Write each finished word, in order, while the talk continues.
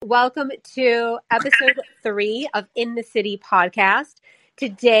welcome to episode 3 of In the City podcast.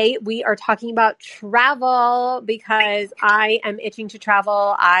 Today we are talking about travel because I am itching to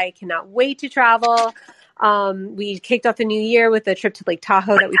travel. I cannot wait to travel. We kicked off the new year with a trip to Lake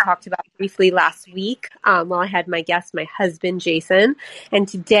Tahoe that we talked about briefly last week while I had my guest, my husband, Jason. And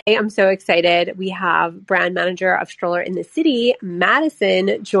today I'm so excited. We have brand manager of Stroller in the City,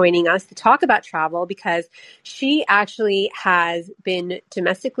 Madison, joining us to talk about travel because she actually has been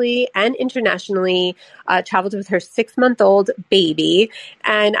domestically and internationally traveled with her 6-month-old baby.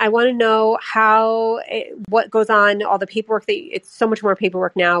 And I want to know what goes on, all the paperwork it's so much more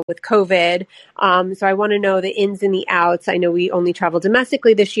paperwork now with COVID. So I want to know the ins and the outs. I know we only traveled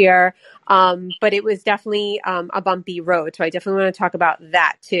domestically this year, but it was definitely a bumpy road. So I definitely want to talk about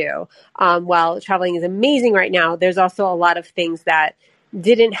that too. While traveling is amazing right now, there's also a lot of things that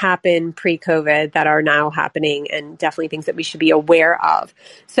didn't happen pre-COVID that are now happening and definitely things that we should be aware of.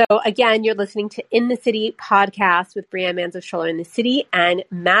 So again, you're listening to In the City podcast with Brianne Mans of Stroller in the City, and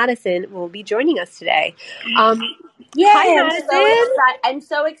Madison will be joining us today. Hi, Madison. I'm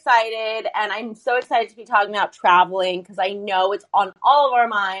so excited, and I'm so excited to be talking about traveling because I know it's on all of our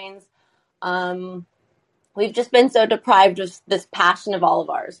minds. We've just been so deprived of this passion of all of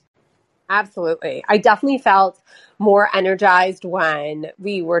ours. Absolutely. I definitely felt more energized when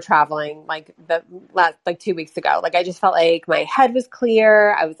we were traveling like 2 weeks ago. Like I just felt like my head was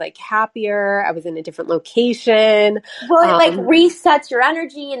clear. I was like happier. I was in a different location. Well, it resets your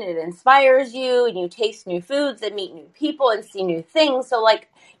energy and it inspires you, and you taste new foods and meet new people and see new things. So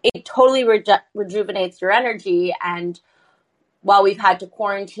it totally rejuvenates your energy. And while we've had to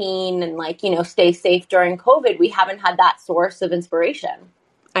quarantine and stay safe during COVID, we haven't had that source of inspiration.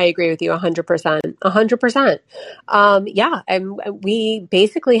 I agree with you 100%. 100%. Yeah. And we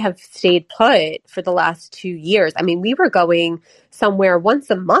basically have stayed put for the last 2 years. I mean, we were going somewhere once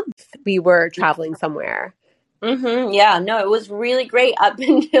a month. We were traveling somewhere. Mm-hmm. Yeah, no, it was really great up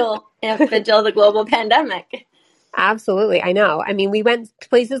until the global pandemic. Absolutely. I know. I mean, we went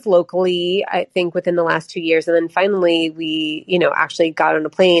places locally, I think, within the last 2 years. And then finally, we, actually got on a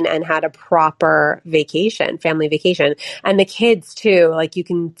plane and had a proper vacation, family vacation. And the kids, too, like you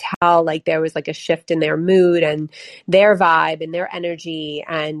can tell, like there was like a shift in their mood and their vibe and their energy.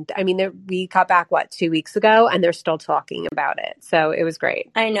 And I mean, we got back, 2 weeks ago, and they're still talking about it. So it was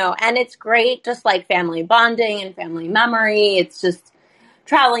great. I know. And it's great, just like family bonding and family memory. It's just,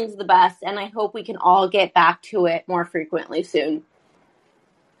 traveling's the best, and I hope we can all get back to it more frequently soon.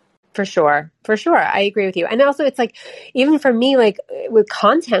 For sure. I agree with you. And also it's like, even for me, like with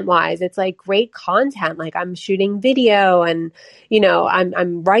content wise, it's like great content. Like I'm shooting video and,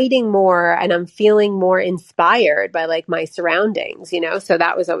 I'm writing more and I'm feeling more inspired by like my surroundings, so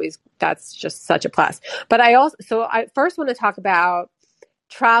that's just such a plus. But I first want to talk about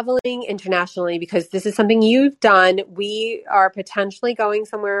traveling internationally because this is something you've done. We are potentially going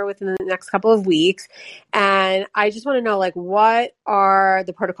somewhere within the next couple of weeks. And I just want to know, like, what are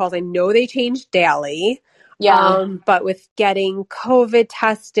the protocols? I know they change daily. Yeah. But with getting COVID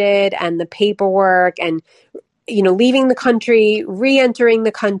tested and the paperwork and, leaving the country, re-entering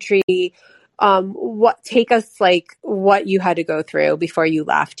the country, what you had to go through before you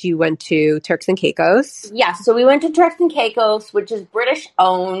left. You went to Turks and Caicos. Yeah, so we went to Turks and Caicos, which is British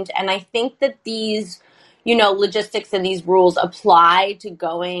owned, and I think that these, logistics and these rules apply to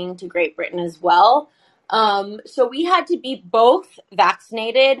going to Great Britain as well. So we had to be both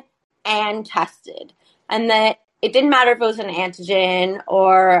vaccinated and tested, and that it didn't matter if it was an antigen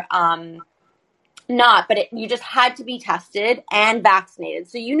or not, but you just had to be tested and vaccinated.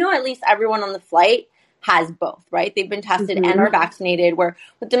 So at least everyone on the flight has both, right? They've been tested and are vaccinated, where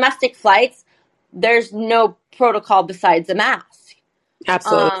with domestic flights, there's no protocol besides a mask.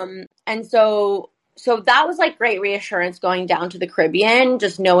 Absolutely. And so that was like great reassurance going down to the Caribbean,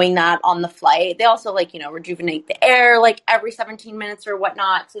 just knowing that on the flight. They also rejuvenate the air like every 17 minutes or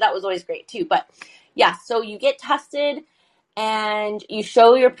whatnot. So that was always great too. But yeah, so you get tested and you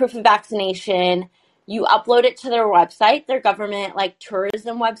show your proof of vaccination. You upload it to their website, their government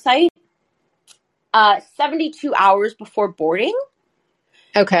tourism website, 72 hours before boarding.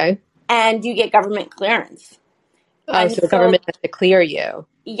 Okay. And you get government clearance. So the government has to clear you.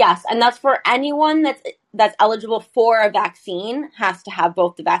 Yes, and that's for anyone that's eligible for a vaccine, has to have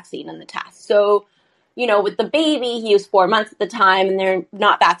both the vaccine and the test. So, with the baby, he was 4 months at the time, and they're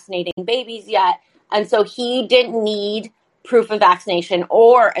not vaccinating babies yet. And so he didn't need proof of vaccination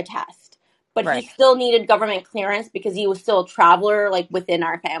or a test. But right. He still needed government clearance because he was still a traveler, within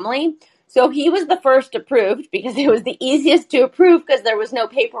our family. So he was the first approved because it was the easiest to approve because there was no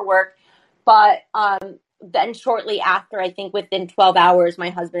paperwork. But then shortly after, I think within 12 hours, my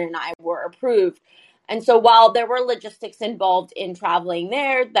husband and I were approved. And so while there were logistics involved in traveling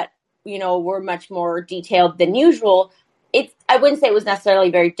there that, were much more detailed than usual, I wouldn't say it was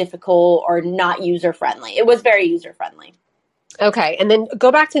necessarily very difficult or not user friendly. It was very user friendly. Okay. And then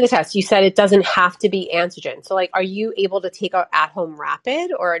go back to the test. You said it doesn't have to be antigen. So are you able to take an at-home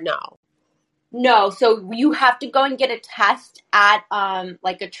rapid or no? No. So you have to go and get a test at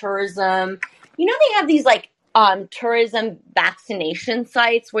like a tourism. They have these tourism vaccination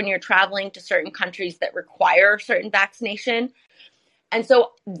sites when you're traveling to certain countries that require certain vaccination. And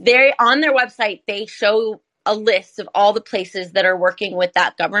so they're on their website, they show a list of all the places that are working with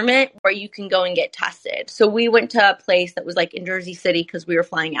that government where you can go and get tested. So we went to a place that was in Jersey City because we were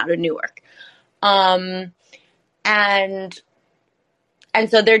flying out of Newark. And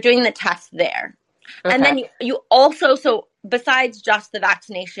so they're doing the test there. Okay. And then you also, so besides just the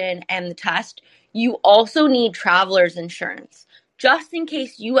vaccination and the test, you also need traveler's insurance just in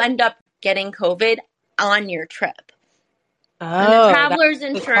case you end up getting COVID on your trip. Oh, and the traveler's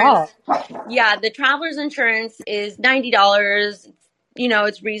insurance, the traveler's insurance is $90.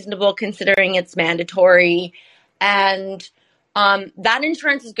 It's reasonable considering it's mandatory. And that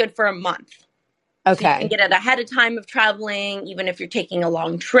insurance is good for a month. Okay. So you can get it ahead of time of traveling, even if you're taking a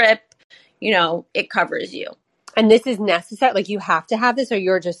long trip, it covers you. And this is necessary? You have to have this, or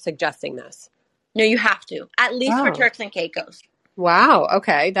you're just suggesting this? No, you have to, at least for Turks and Caicos. Wow.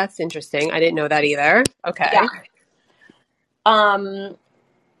 Okay. That's interesting. I didn't know that either. Okay. Yeah.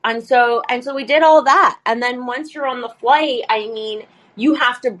 And so we did all that. And then once you're on the flight, you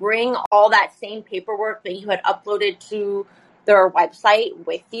have to bring all that same paperwork that you had uploaded to their website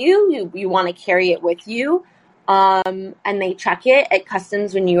with you. You want to carry it with you. And they check it at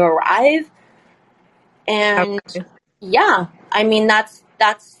customs when you arrive. And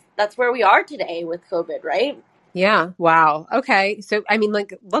that's where we are today with COVID, right? Yeah. Wow. Okay. So,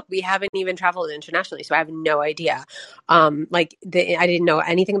 look, we haven't even traveled internationally, so I have no idea. I didn't know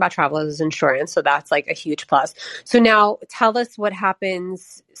anything about traveler's insurance, so that's a huge plus. So now tell us what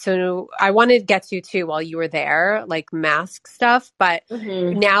happens. So I wanted to get to too while you were there, mask stuff, but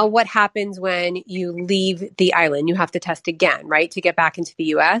now what happens when you leave the island? You have to test again, right? To get back into the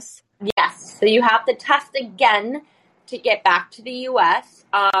US? Yes. So you have to test again to get back to the US.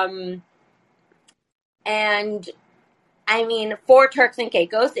 And for Turks and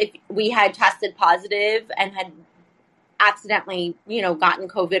Caicos, if we had tested positive and had accidentally, gotten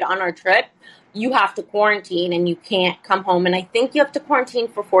COVID on our trip, you have to quarantine and you can't come home. And I think you have to quarantine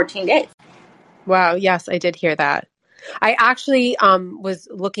for 14 days. Wow. Yes, I did hear that. I actually was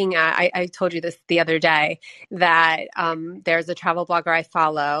looking at, I told you this the other day, that there's a travel blogger I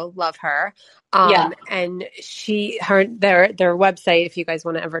follow, love her. And their website, if you guys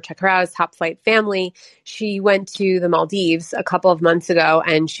want to ever check her out, is Top Flight Family. She went to the Maldives a couple of months ago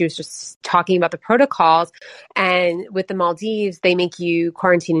and she was just talking about the protocols. And with the Maldives, they make you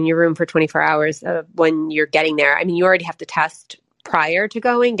quarantine in your room for 24 hours when you're getting there. You already have to test prior to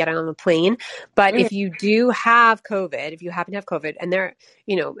getting on the plane. But if you do have COVID, if you happen to have COVID, and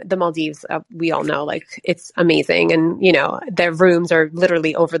the Maldives, we all know, it's amazing. And, their rooms are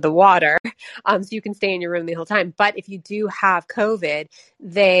literally over the water. So you can stay in your room the whole time. But if you do have COVID,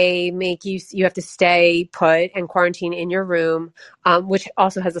 they make you have to stay put and quarantine in your room, which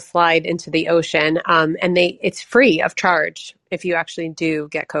also has a slide into the ocean. And it's free of charge if you actually do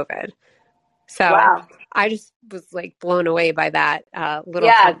get COVID. So wow. I just was blown away by that little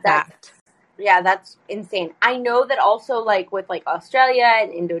fact. Yeah, that's insane. I know that also with Australia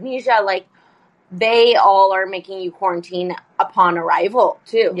and Indonesia, they all are making you quarantine upon arrival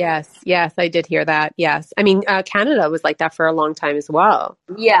too. Yes, I did hear that. Yes. Canada was like that for a long time as well.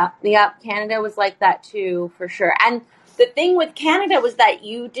 Yeah, Canada was like that too, for sure. And the thing with Canada was that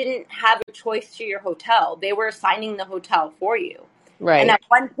you didn't have a choice to your hotel. They were assigning the hotel for you. Right. And at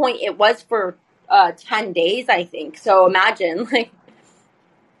one point it was for 10 days, I think. So imagine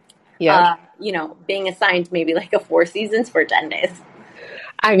being assigned maybe a Four Seasons for 10 days.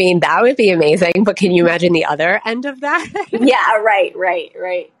 That would be amazing. But can you imagine the other end of that? Yeah, right.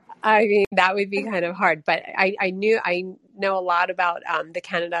 That would be kind of hard. But I know a lot about the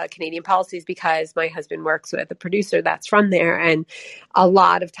Canadian policies because my husband works with a producer that's from there. And a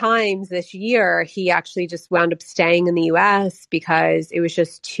lot of times this year, he actually just wound up staying in the US because it was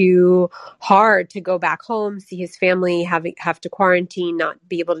just too hard to go back home, see his family, have to quarantine, not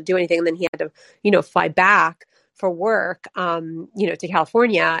be able to do anything. And then he had to, fly back for work, to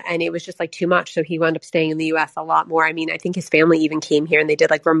California, and it was just like too much. So he wound up staying in the US a lot more. I mean, I think his family even came here and they did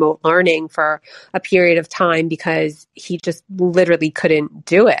like remote learning for a period of time because he just literally couldn't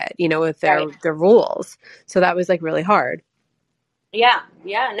do it, with their rules. So that was like really hard. Yeah.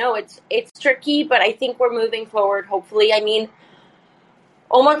 No, it's tricky, but I think we're moving forward, hopefully. I mean,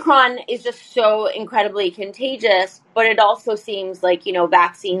 Omicron is just so incredibly contagious, but it also seems like,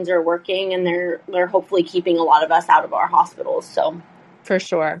 vaccines are working and they're hopefully keeping a lot of us out of our hospitals. So for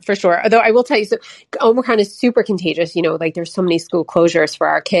sure. Although I will tell you, so Omicron is super contagious, like there's so many school closures for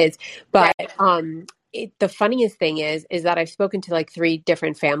our kids, but the funniest thing is that I've spoken to like 3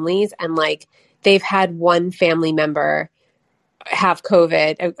 different families and like they've had one family member have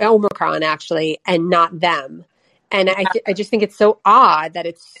COVID, Omicron actually, and not them. And I just think it's so odd that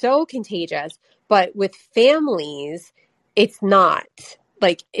it's so contagious, but with families, it's not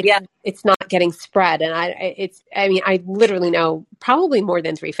like it's not getting spread. And I literally know probably more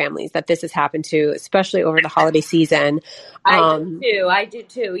than 3 families that this has happened to, especially over the holiday season. I do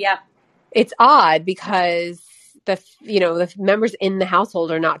too. Yeah. It's odd because the members in the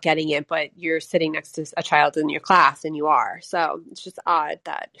household are not getting it, but you're sitting next to a child in your class and you are. So it's just odd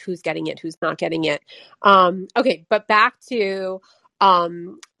that who's getting it, who's not getting it. Okay, but back to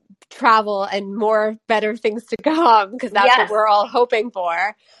travel and more better things to come, because that's what we're all hoping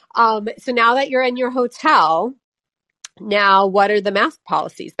for. So now that you're in your hotel, now what are the mask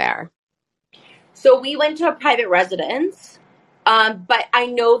policies there? So we went to a private residence. But I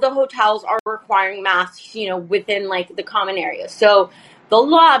know the hotels are requiring masks, within like the common areas. So the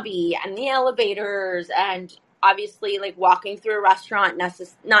lobby and the elevators and obviously like walking through a restaurant,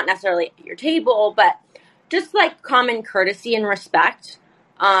 not necessarily at your table, but just like common courtesy and respect.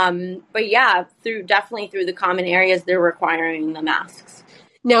 But yeah, definitely through the common areas, they're requiring the masks.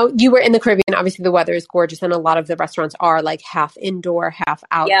 Now, you were in the Caribbean. Obviously, the weather is gorgeous, and a lot of the restaurants are like half indoor, half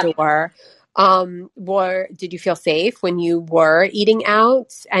outdoor. Yep. Did you feel safe when you were eating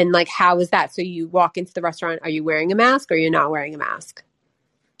out? And like, how was that? So you walk into the restaurant, are you wearing a mask or you're not wearing a mask?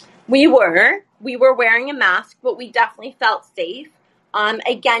 We were wearing a mask, but we definitely felt safe.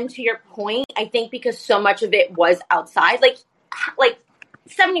 Again, to your point, I think because so much of it was outside, like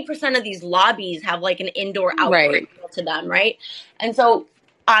 70% of these lobbies have like an indoor outdoor to them. Right. And so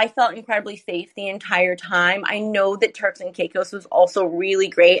I felt incredibly safe the entire time. I know that Turks and Caicos was also really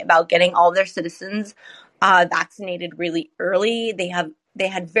great about getting all their citizens vaccinated really early. They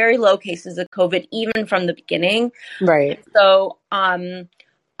had very low cases of COVID even from the beginning. Right. So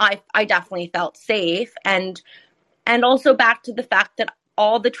I definitely felt safe, and also back to the fact that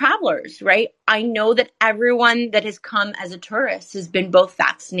all the travelers, right? I know that everyone that has come as a tourist has been both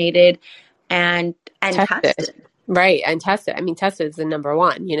vaccinated and tested. Right. And tested. I mean, tested is the number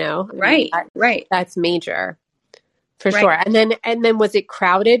one, Right. Right. That's major for sure. And then was it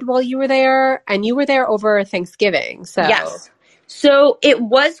crowded while you were there? And you were there over Thanksgiving. So yes. So it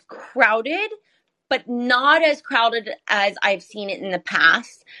was crowded, but not as crowded as I've seen it in the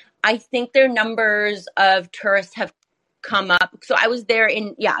past. I think their numbers of tourists have come up. So I was there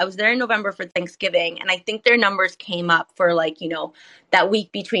in November for Thanksgiving, and I think their numbers came up for like, that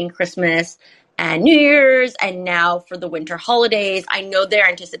week between Christmas and New Year's, and now for the winter holidays. I know they're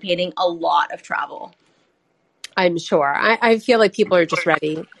anticipating a lot of travel. I'm sure. I feel like people are just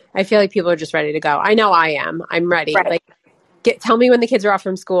ready. I feel like people are just ready to go. I know I am. I'm ready. Right. Like, tell me when the kids are off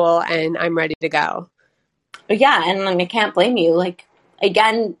from school and I'm ready to go. Yeah. And I can't blame you. Like,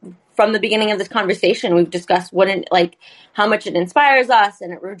 again, from the beginning of this conversation, we've discussed how much it inspires us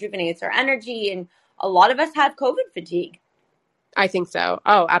and it rejuvenates our energy. And a lot of us have COVID fatigue. I think so.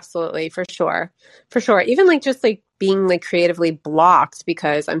 Oh, absolutely. For sure. Even like just like being like creatively blocked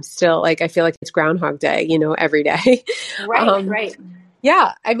because I'm still like, I feel like it's Groundhog Day, every day. Right.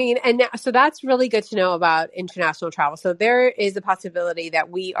 Yeah. I mean, so that's really good to know about international travel. So there is a possibility that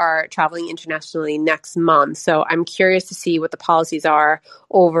we are traveling internationally next month. So I'm curious to see what the policies are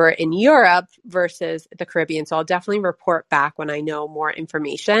over in Europe versus the Caribbean. So I'll definitely report back when I know more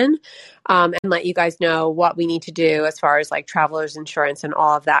information, and let you guys know what we need to do as far as like traveler's insurance and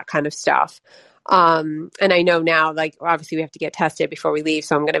all of that kind of stuff. And I know now, like, obviously we have to get tested before we leave.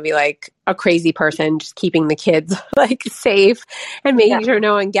 So I'm going to be like a crazy person, just keeping the kids like safe and making sure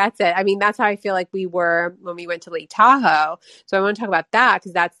no one gets it. I mean, that's how I feel like we were when we went to Lake Tahoe. So I want to talk about that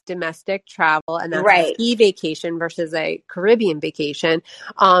because that's domestic travel and that's a ski vacation versus a Caribbean vacation.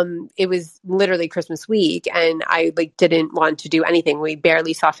 It was literally Christmas week and I like didn't want to do anything. We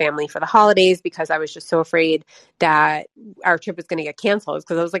barely saw family for the holidays because I was just so afraid that our trip was going to get canceled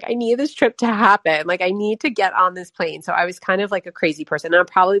because I was like, I need this trip to happen. Like I need to get on this plane. So I was kind of like a crazy person. And I'll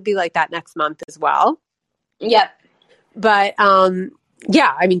probably be like that next month as well. Yep. But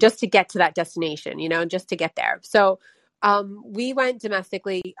yeah, I mean, just to get to that destination, just to get there. So we went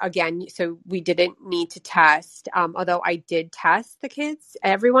domestically again, so we didn't need to test. Although I did test the kids,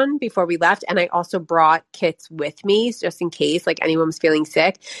 everyone before we left, and I also brought kits with me just in case, like anyone was feeling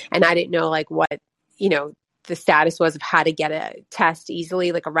sick, and I didn't know like what you know the status was of how to get a test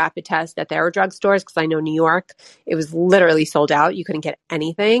easily, like a rapid test at their drugstores, because I know New York, it was literally sold out. You couldn't get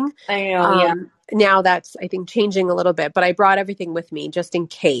anything. I know. Yeah. Now that's, I think, changing a little bit, but I brought everything with me just in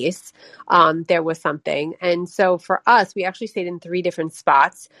case there was something. And so for us, we actually stayed in 3 different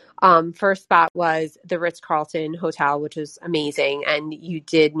spots. First spot was the Ritz-Carlton Hotel, which is amazing. And you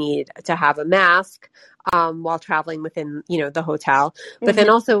did need to have a mask while traveling within, the hotel. But then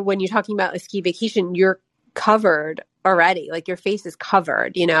also when you're talking about a ski vacation, you're covered already. Like your face is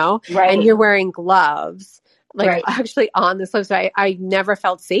covered, Right. and you're wearing gloves. Like Right. actually on the slopes. So I never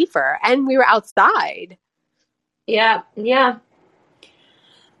felt safer. And we were outside. Yeah. Yeah.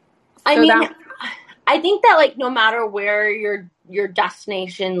 I So mean, I think that like no matter where your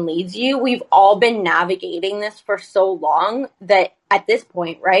destination leads you, we've all been navigating this for so long that at this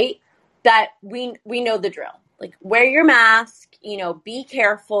point, right, that we know the drill. Like wear your mask, be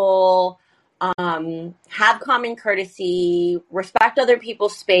careful, have common courtesy, respect other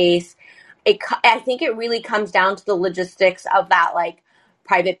people's space. I think it really comes down to the logistics of that like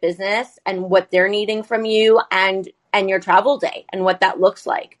private business and what they're needing from you and your travel day and what that looks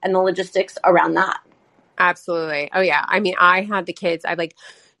like and the logistics around that. Absolutely. Oh yeah. I mean, I had the kids. I like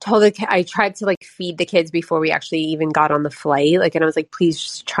told I tried to like feed the kids before we actually even got on the flight. Like, and I was like, please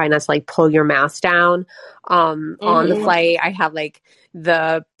just try not to like pull your mask down on the flight. I had like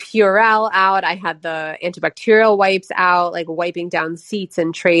the Purell out. I had the antibacterial wipes out, like wiping down seats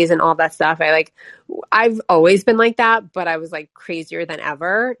and trays and all that stuff. I've always been like that, but I was like crazier than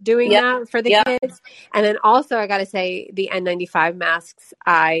ever doing that for the kids. And then also I got to say the N95 masks,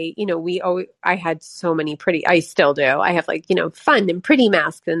 I had so many I still do. I have like, fun and pretty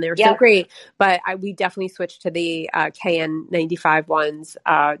masks and they're so great, but we definitely switched to the KN95 ones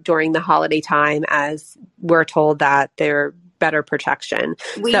during the holiday time as we're told that they're better protection.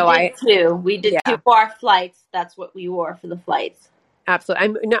 We did too for our flights. That's what we wore for the flights.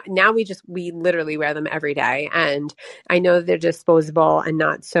 Absolutely. Now we literally wear them every day, and I know they're disposable and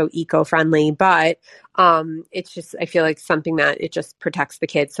not so eco-friendly, but it's just, I feel like something that it just protects the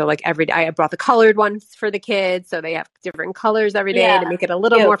kids. So like every day I brought the colored ones for the kids, so they have different colors every day to make it a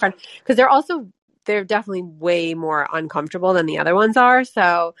little more fun, because they're definitely way more uncomfortable than the other ones are.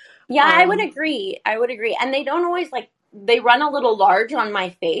 So I would agree. And they don't always they run a little large on my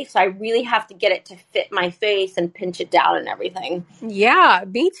face. I really have to get it to fit my face and pinch it down and everything. Yeah,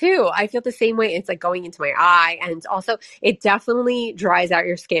 me too. I feel the same way. It's like going into my eye. And also it definitely dries out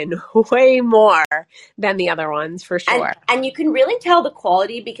your skin way more than the other ones for sure. And you can really tell the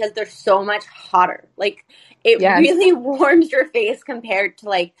quality because they're so much hotter. Like it really warms your face compared to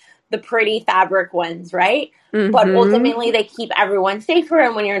like the pretty fabric ones, right? Mm-hmm. But ultimately they keep everyone safer.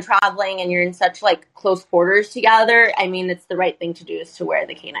 And when you're traveling and you're in such like close quarters together, I mean, it's the right thing to do is to wear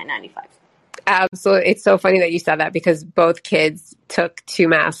the K995. Absolutely. It's so funny that you said that because both kids took 2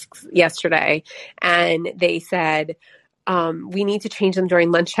 masks yesterday and they said, we need to change them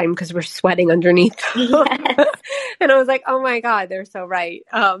during lunchtime because we're sweating underneath them. Yes. And I was like, oh my God, they're so right.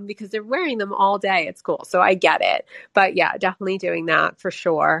 Because they're wearing them all day at school. So I get it. But yeah, definitely doing that for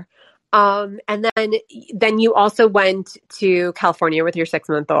sure. And then you also went to California with your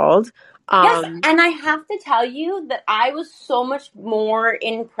 6-month-old. Yes, and I have to tell you that I was so much more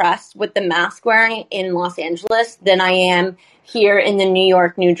impressed with the mask wearing in Los Angeles than I am here in the New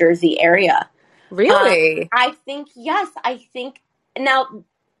York, New Jersey area. Really? I think now,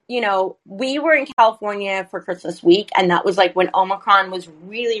 we were in California for Christmas week, and that was like when Omicron was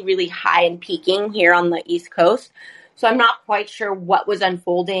really, really high and peaking here on the East Coast. So I'm not quite sure what was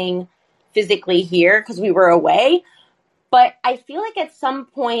unfolding physically here because we were away. But I feel like at some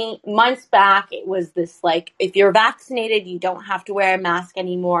point months back, it was this like, if you're vaccinated, you don't have to wear a mask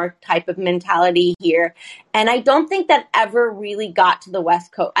anymore type of mentality here. And I don't think that ever really got to the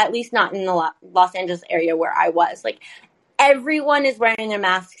West Coast, at least not in the Los Angeles area where I was. Like everyone is wearing their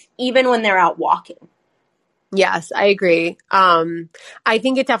masks, even when they're out walking. Yes, I agree. I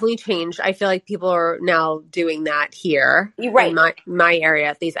think it definitely changed. I feel like people are now doing that here in my area,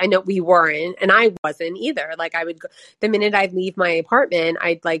 at least. I know we weren't, and I wasn't either. Like I would go, the minute I'd leave my apartment,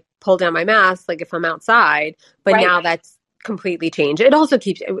 I'd like pull down my mask, like if I'm outside. But now that's completely changed.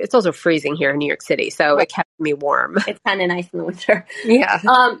 It's also freezing here in New York City, so it kept me warm. It's kind of nice in the winter. Yeah.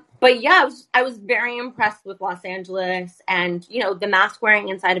 But yeah, I was very impressed with Los Angeles, and the mask wearing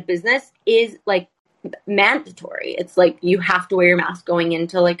inside a business is like mandatory. It's like you have to wear your mask going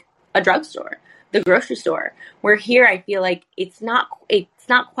into like a drugstore, the grocery store. Where here, I feel like it's not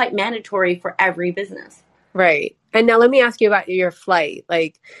quite mandatory for every business. Right. And now let me ask you about your flight.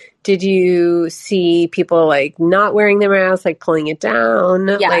 Like, did you see people like not wearing their masks, like pulling it down?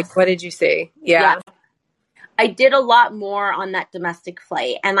 Yes. Like, what did you see? Yeah. I did a lot more on that domestic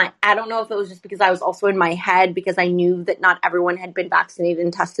flight. And I don't know if it was just because I was also in my head because I knew that not everyone had been vaccinated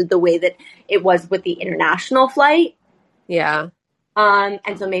and tested the way that it was with the international flight. Yeah.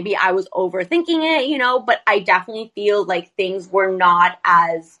 And so maybe I was overthinking it, you know, but I definitely feel like things were not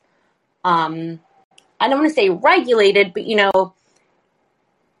as, I don't want to say regulated, but, you know,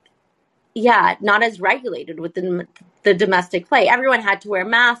 yeah, not as regulated with the domestic flight. Everyone had to wear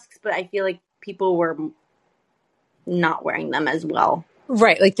masks, but I feel like people were not wearing them as well.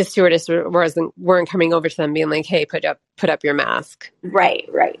 Right. Like the stewardess weren't coming over to them being like, hey, put up your mask. Right.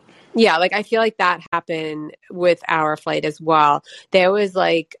 Yeah, like I feel like that happened with our flight as well. There was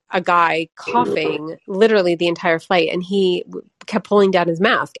like a guy coughing literally the entire flight, and he kept pulling down his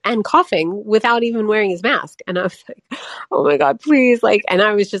mask and coughing without even wearing his mask. And I was like, oh my God, please. Like, and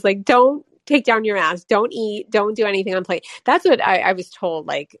I was just like, don't take down your mask. Don't eat. Don't do anything on plane. That's what I was told,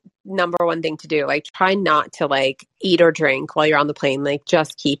 like, number one thing to do. Like, try not to like eat or drink while you're on the plane. Like,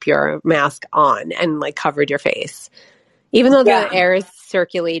 just keep your mask on and like covered your face. Even though the air is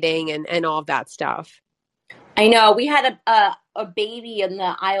circulating and all of that stuff. I know. We had a baby in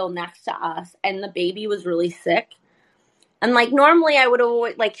the aisle next to us, and the baby was really sick. And, like, normally I would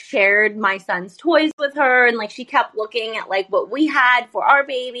have, like, shared my son's toys with her, and, like, she kept looking at, like, what we had for our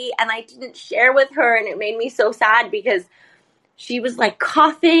baby, and I didn't share with her, and it made me so sad because she was, like,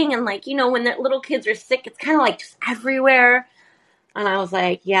 coughing, and, like, you know, when the little kids are sick, it's kind of, like, just everywhere. And I was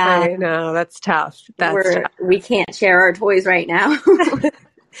like, yeah. I know, that's tough. We can't share our toys right now.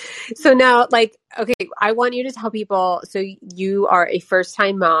 So now, like, okay, I want you to tell people, so you are a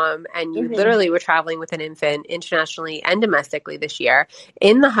first-time mom and you literally were traveling with an infant internationally and domestically this year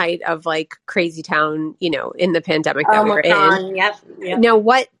in the height of like crazy town, you know, in the pandemic that we were in. Yep. Now,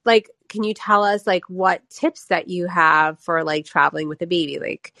 what, like, can you tell us like what tips that you have for like traveling with a baby?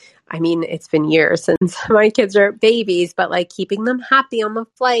 Like, I mean, it's been years since my kids are babies, but like keeping them happy on the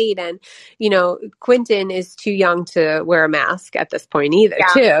flight. And, you know, Quentin is too young to wear a mask at this point either,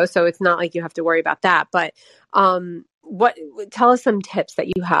 too. So it's not like you have to worry about that. But tell us some tips that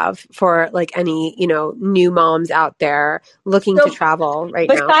you have for like any, you know, new moms out there looking to travel now.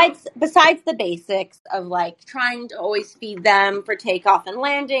 Besides the basics of like trying to always feed them for takeoff and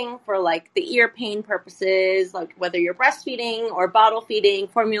landing for like the ear pain purposes, like whether you're breastfeeding or bottle feeding,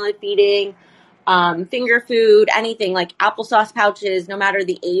 formula feeding, finger food, anything like applesauce pouches, no matter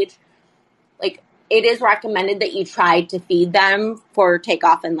the age, like it is recommended that you try to feed them for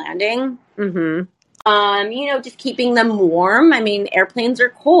takeoff and landing. You know, just keeping them warm. I mean, airplanes are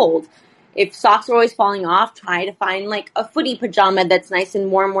cold. If socks are always falling off, try to find like a footy pajama that's nice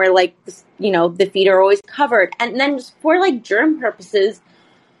and warm where like, you know, the feet are always covered. And then just for like germ purposes,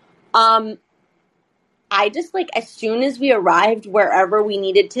 I just like, as soon as we arrived wherever we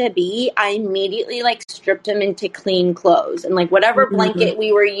needed to be, I immediately like stripped them into clean clothes and like whatever blanket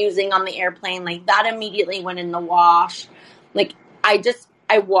we were using on the airplane, like that immediately went in the wash. Like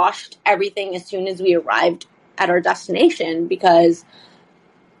I washed everything as soon as we arrived at our destination because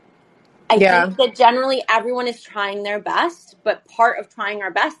I think that generally everyone is trying their best, but part of trying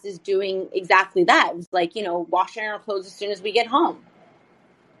our best is doing exactly that. It's like, you know, washing our clothes as soon as we get home.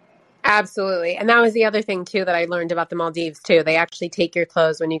 Absolutely. And that was the other thing, too, that I learned about the Maldives, too. They actually take your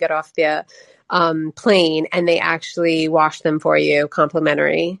clothes when you get off the plane and they actually wash them for you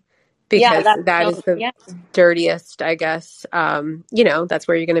complimentary. Because that is the dirtiest, I guess. You know, that's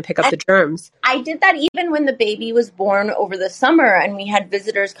where you're going to pick up the germs. I did that even when the baby was born over the summer and we had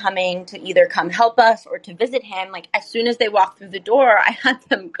visitors coming to either come help us or to visit him. Like, as soon as they walked through the door, I had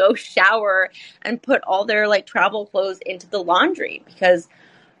them go shower and put all their, like, travel clothes into the laundry because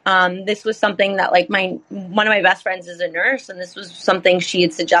this was something that, like, one of my best friends is a nurse, and this was something she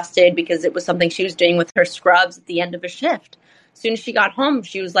had suggested because it was something she was doing with her scrubs at the end of a shift. As soon as she got home,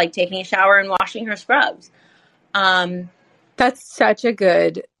 she was like taking a shower and washing her scrubs. That's such a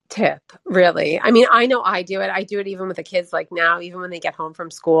good tip, really. I mean, I know I do it. I do it even with the kids. Like now, even when they get home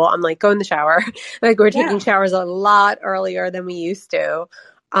from school, I'm like, go in the shower. Like we're taking showers a lot earlier than we used to.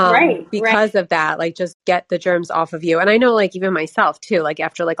 Because of that, like just get the germs off of you. And I know like even myself too, like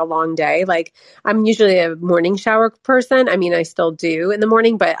after like a long day, like I'm usually a morning shower person. I mean, I still do in the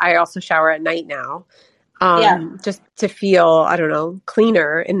morning, but I also shower at night now. Just to feel, I don't know,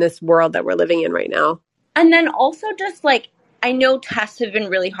 cleaner in this world that we're living in right now. And then also just like, I know tests have been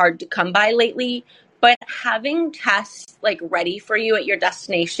really hard to come by lately, but having tests like ready for you at your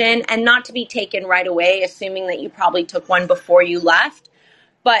destination and not to be taken right away, assuming that you probably took one before you left,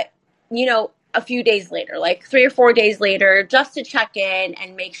 but a few days later, like 3 or 4 days later, just to check in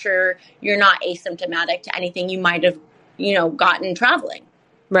and make sure you're not asymptomatic to anything you might have, gotten traveling.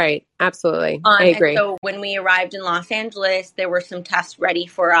 Right. Absolutely. I agree. And so when we arrived in Los Angeles, there were some tests ready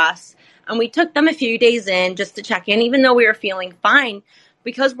for us. And we took them a few days in just to check in, even though we were feeling fine,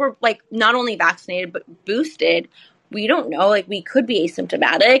 because we're like not only vaccinated, but boosted. We don't know, like we could be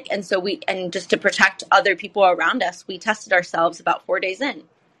asymptomatic. And so and just to protect other people around us, we tested ourselves about 4 days in.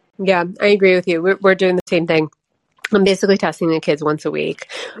 Yeah, I agree with you. We're doing the same thing. I'm basically testing the kids once a week,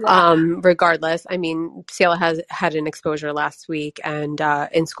 regardless. I mean, Ciela has had an exposure last week and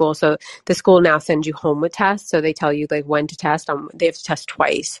in school. So the school now sends you home with tests. So they tell you like when to test. They have to test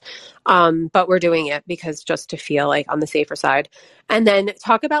twice. But we're doing it because just to feel like on the safer side. And then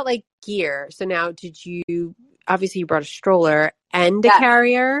talk about like gear. So now obviously you brought a stroller and a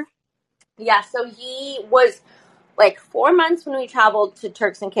carrier? Yeah, so he was like 4 months when we traveled to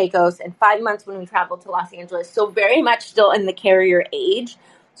Turks and Caicos and 5 months when we traveled to Los Angeles. So very much still in the carrier age.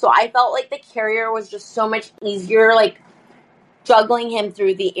 So I felt like the carrier was just so much easier, like juggling him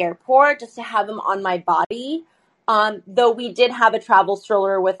through the airport just to have him on my body. Though we did have a travel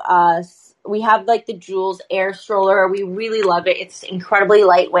stroller with us. We have like the Jules Air stroller. We really love it. It's incredibly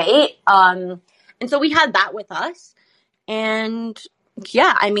lightweight. And so we had that with us. And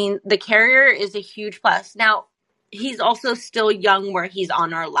yeah, I mean, the carrier is a huge plus. Now, he's also still young where he's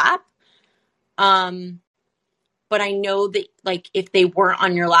on our lap. But I know that like if they weren't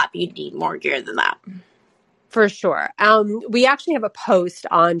on your lap, you'd need more gear than that. For sure. We actually have a post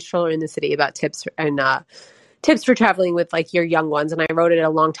on Stroller in the City about tips for traveling with like your young ones. And I wrote it a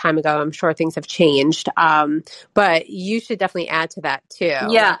long time ago. I'm sure things have changed. But you should definitely add to that too.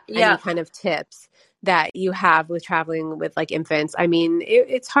 Yeah. Any kind of tips that you have with traveling with like infants. I mean,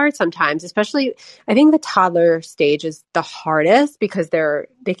 it's hard sometimes, especially I think the toddler stage is the hardest because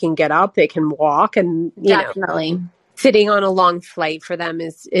they can get up, they can walk, and definitely sitting on a long flight for them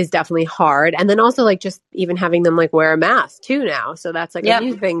is definitely hard. And then also like just even having them like wear a mask too now. So that's like a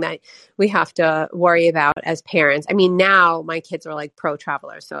new thing that we have to worry about as parents. I mean, now my kids are like pro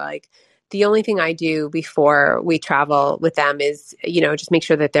travelers. So like the only thing I do before we travel with them is, just make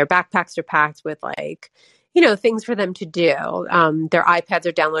sure that their backpacks are packed with like, things for them to do. Their iPads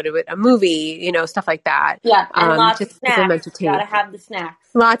are downloaded with a movie, stuff like that. Yeah, and lots of snacks. Gotta have the snacks.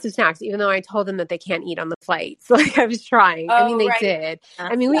 Lots of snacks, even though I told them that they can't eat on the flights. Like I was trying. I mean, they did.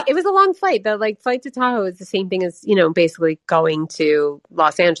 I mean, it was a long flight. The like flight to Tahoe is the same thing as, basically going to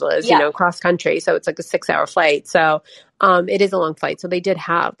Los Angeles, cross country. So it's like a 6-hour flight. So it is a long flight. So they did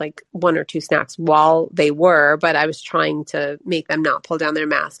have like 1 or 2 snacks while they were, but I was trying to make them not pull down their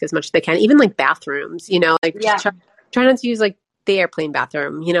mask as much as they can. Even like bathrooms, just try not to use like the airplane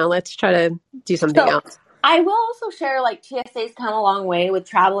bathroom, let's try to do something else. I will also share, like, TSA's come a long way with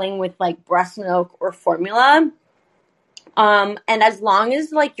traveling with, like, breast milk or formula. And as long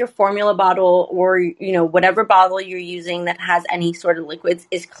as, like, your formula bottle or, whatever bottle you're using that has any sort of liquids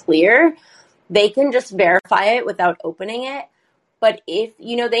is clear, they can just verify it without opening it. But if,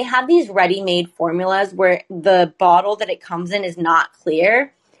 they have these ready-made formulas where the bottle that it comes in is not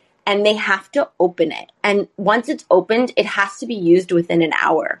clear, and they have to open it. And once it's opened, it has to be used within an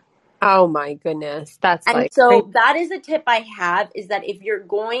hour. Oh my goodness. That is a tip I have, is that if you're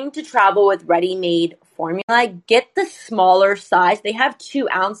going to travel with ready-made formula, get the smaller size. They have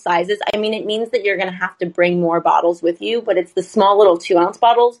 2-ounce sizes. I mean, it means that you're going to have to bring more bottles with you, but it's the small little 2-ounce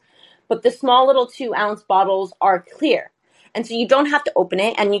bottles. But the small little 2-ounce bottles are clear. And so you don't have to open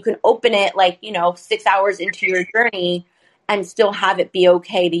it, and you can open it 6 hours into your journey and still have it be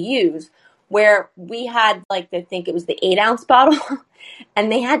okay to use. Where we had, I think it was the 8-ounce bottle, and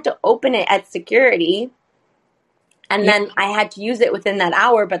they had to open it at security. And then I had to use it within that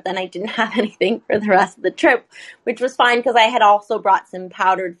hour, but then I didn't have anything for the rest of the trip, which was fine because I had also brought some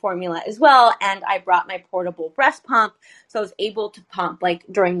powdered formula as well, and I brought my portable breast pump, so I was able to pump,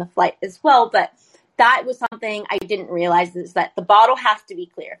 during the flight as well. But that was something I didn't realize, is that the bottle has to be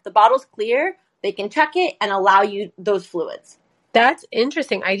clear. If the bottle's clear, they can check it and allow you those fluids. That's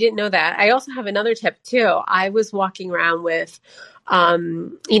interesting. I didn't know that. I also have another tip too. I was walking around with,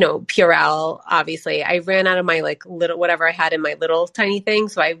 Purell, obviously. I ran out of my little, whatever I had in my little tiny thing.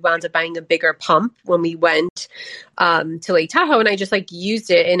 So I wound up buying a bigger pump when we went to Lake Tahoe, and I just used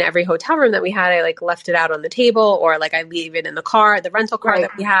it in every hotel room that we had. I left it out on the table, or I leave it in the car, the rental car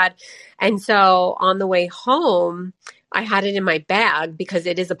that we had. And so on the way home, I had it in my bag because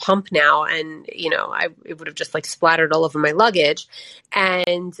it is a pump now, and it would have just splattered all over my luggage.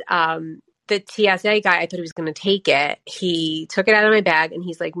 And the TSA guy, I thought he was going to take it. He took it out of my bag and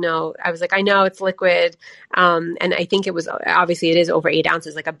he's like, no. I was like, I know it's liquid. And I think it was, obviously it is over 8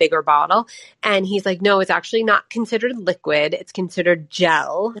 ounces, like a bigger bottle. And he's like, no, it's actually not considered liquid. It's considered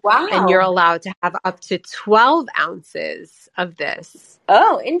gel. Wow. And you're allowed to have up to 12 ounces of this.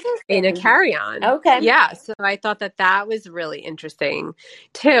 Oh, interesting. In a carry-on. Okay. Yeah. So I thought that was really interesting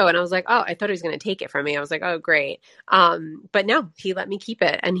too. And I was like, oh, I thought he was going to take it from me. I was like, oh, great. But no, he let me keep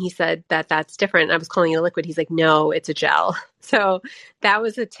it. And he said that that's different. I was calling it a liquid. He's like, no, it's a gel. So that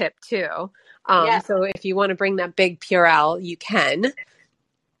was a tip too. So if you want to bring that big Purell, you can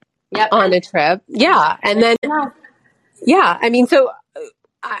on a trip. Yeah. And then, I mean, so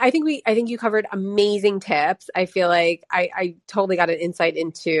I think you covered amazing tips. I feel like I totally got an insight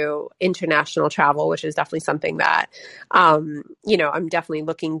into international travel, which is definitely something that, I'm definitely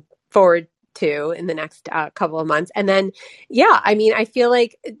looking forward to in the next couple of months. And then, I mean, I feel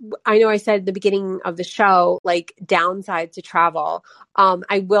like, I know I said at the beginning of the show, like downside to travel.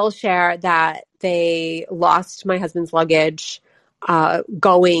 I will share that they lost my husband's luggage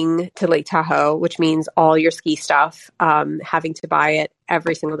going to Lake Tahoe, which means all your ski stuff, having to buy it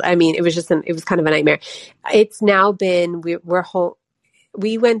every single day. I mean, it was it was kind of a nightmare. It's now been, we're home.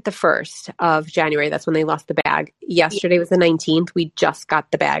 We went the 1st of January. That's when they lost the bag. Yesterday was the 19th. We just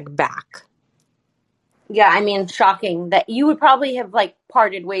got the bag back. Yeah, I mean, shocking that you would probably have like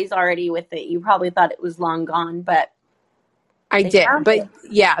parted ways already with it. You probably thought it was long gone, but I did. But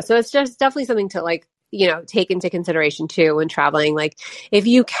so it's just definitely something to like, take into consideration too when traveling. Like if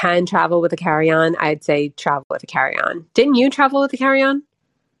you can travel with a carry-on, I'd say travel with a carry-on. Didn't you travel with a carry-on?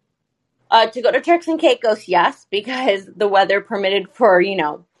 To go to Turks and Caicos, yes, because the weather permitted for,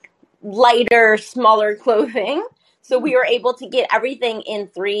 lighter, smaller clothing. So we were able to get everything in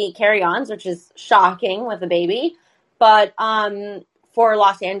 3 carry-ons, which is shocking with a baby. But for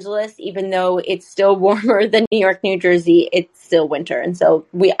Los Angeles, even though it's still warmer than New York, New Jersey, it's still winter. And so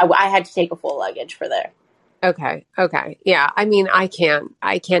I had to take a full luggage for there. Okay. Yeah. I mean, I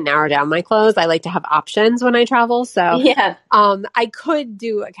can't narrow down my clothes. I like to have options when I travel. So I could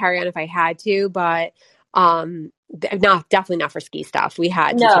do a carry-on if I had to, but definitely not for ski stuff. We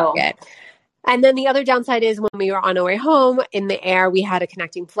had to take it. And then the other downside is when we were on our way home in the air, we had a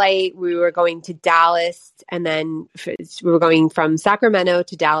connecting flight. We were going to Dallas, and then we were going from Sacramento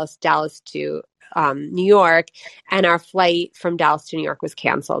to Dallas to New York, and our flight from Dallas to New York was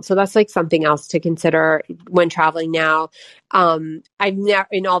canceled. So that's like something else to consider when traveling now. I've never,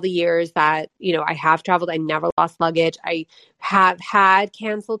 in all the years that, I have traveled, I never lost luggage. I have had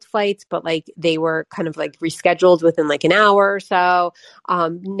canceled flights, but like they were kind of like rescheduled within like an hour or so.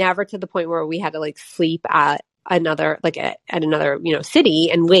 Never to the point where we had to like sleep at another city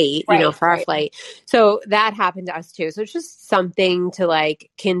and wait for our flight. So that happened to us too. So it's just something to like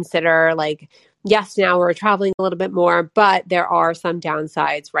consider. Like, yes, now we're traveling a little bit more, but there are some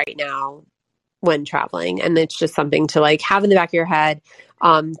downsides right now when traveling, and it's just something to like have in the back of your head,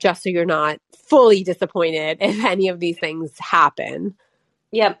 just so you're not fully disappointed if any of these things happen.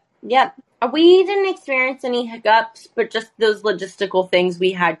 Yep. We didn't experience any hiccups, but just those logistical things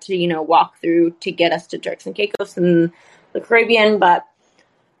we had to, walk through to get us to Turks and Caicos and the Caribbean. But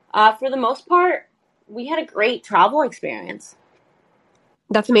for the most part, we had a great travel experience.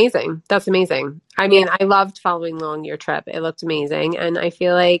 That's amazing. I mean, I loved following along your trip. It looked amazing. And I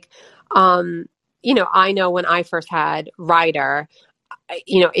feel like, I know when I first had Ryder,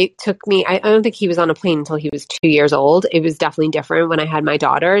 it took me, I don't think he was on a plane until he was 2 years old. It was definitely different when I had my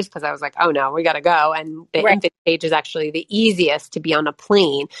daughters, because I was like, oh no, we got to go. And the infant stage is actually the easiest to be on a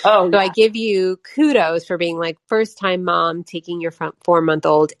plane. So I give you kudos for being like first time mom, taking your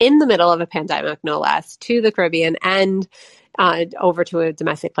 4-month-old in the middle of a pandemic, no less, to the Caribbean and over to a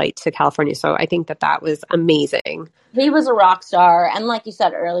domestic flight to California. So I think that was amazing. He was a rock star. And like you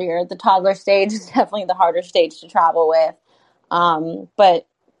said earlier, the toddler stage is definitely the harder stage to travel with.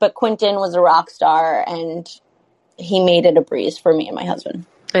 But Quentin was a rock star, and he made it a breeze for me and my husband.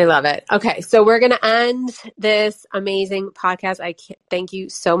 I love it. Okay. So we're going to end this amazing podcast. Thank you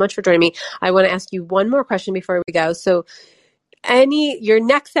so much for joining me. I want to ask you one more question before we go. So your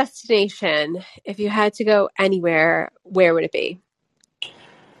next destination, if you had to go anywhere, where would it be?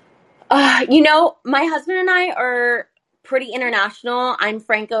 My husband and I are pretty international. I'm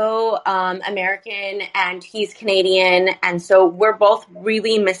Franco-American and he's Canadian. And so we're both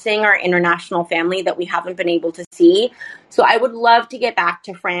really missing our international family that we haven't been able to see. So I would love to get back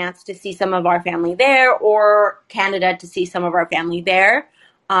to France to see some of our family there, or Canada to see some of our family there.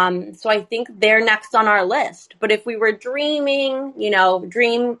 So I think they're next on our list. But if we were dreaming,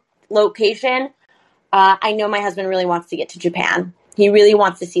 dream location, I know my husband really wants to get to Japan. He really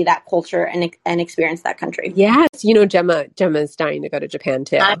wants to see that culture and experience that country. Yes, Gemma's dying to go to Japan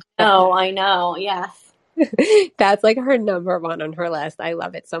too. I know. Yes. That's like her number one on her list. I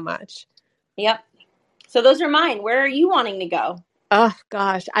love it so much. Yep. So those are mine. Where are you wanting to go? Oh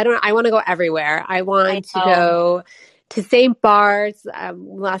gosh, I want to go everywhere. I want to go to St. Bart's.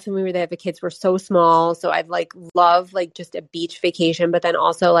 Last time we were there, the kids were so small, so I'd love just a beach vacation, but then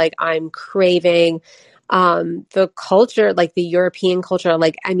also I'm craving the culture, like the European culture.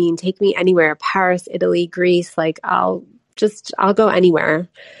 Take me anywhere, Paris, Italy, Greece. I'll go anywhere.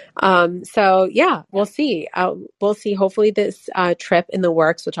 So yeah, we'll see. We'll see. Hopefully this trip in the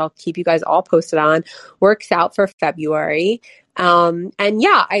works, which I'll keep you guys all posted on, works out for February. And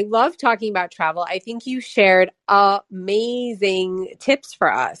yeah, I love talking about travel. I think you shared amazing tips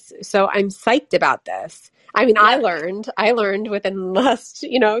for us. So I'm psyched about this. I learned within the last,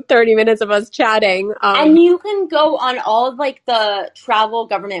 30 minutes of us chatting. And you can go on all of the travel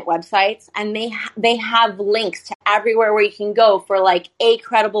government websites, and they have links to everywhere where you can go for A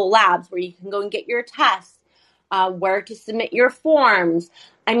Credible Labs, where you can go and get your tests, where to submit your forms.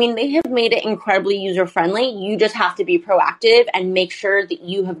 They have made it incredibly user friendly. You just have to be proactive and make sure that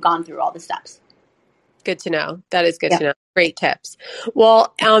you have gone through all the steps. Good to know. That is good to know. Great tips.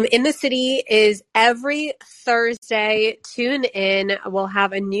 Well, In the City is every Thursday. Tune in. We'll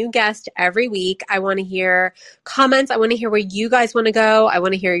have a new guest every week. I want to hear comments. I want to hear where you guys want to go. I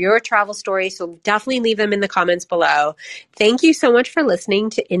want to hear your travel stories. So definitely leave them in the comments below. Thank you so much for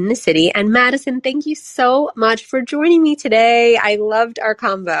listening to In the City. And Madison, thank you so much for joining me today. I loved our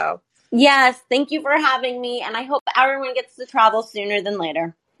combo. Yes. Thank you for having me. And I hope everyone gets to travel sooner than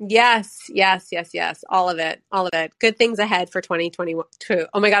later. Yes. All of it. Good things ahead for 2022.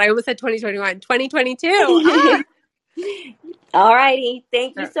 Oh my God, I almost said 2021. 2022. All righty.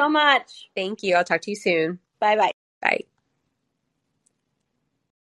 Thank you so much. Thank you. I'll talk to you soon. Bye-bye. Bye.